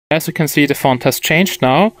As you can see, the font has changed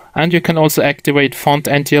now, and you can also activate font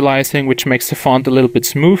anti-aliasing, which makes the font a little bit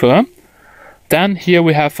smoother. Then here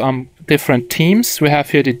we have different themes. We have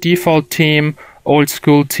here the default theme, old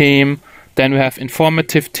school theme, then we have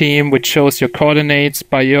informative theme, which shows your coordinates,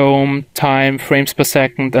 biome, time, frames per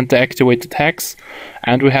second, and the activated hex.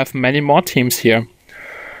 And we have many more themes here.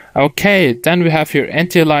 Okay, then we have here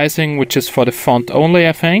anti-aliasing, which is for the font only,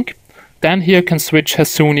 I think. Then here you can switch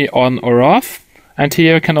Hasuni on or off. And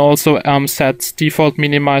here you can also set default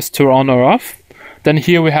minimize to on or off. Then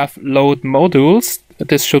here we have load modules.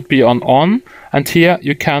 This should be on. And here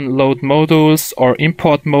you can load modules or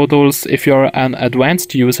import modules if you're an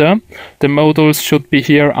advanced user. The modules should be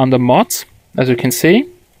here under mods, as you can see.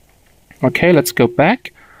 Okay, let's go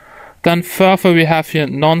back. Then further we have here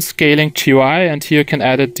non-scaling GUI, and here you can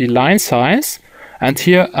edit the line size. And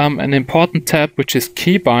here an important tab, which is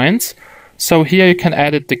keybinds. So here you can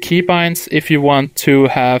edit the keybinds. If you want to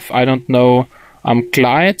have, I don't know,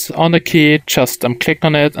 glide on the key, just click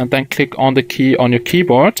on it and then click on the key on your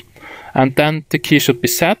keyboard. And then the key should be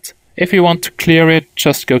set. If you want to clear it,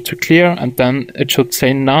 just go to clear and then it should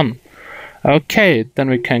say none. Okay, then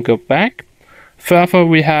we can go back. Further,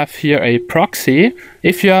 we have here a proxy.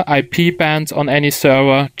 If you're IP banned on any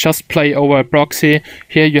server, just play over a proxy.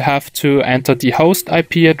 Here you have to enter the host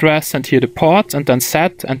IP address and here the port and then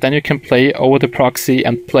set, and then you can play over the proxy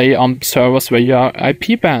and play on servers where you are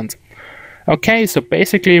IP banned. Okay, so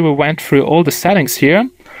basically we went through all the settings here,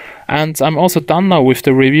 and I'm also done now with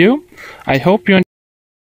the review. I hope you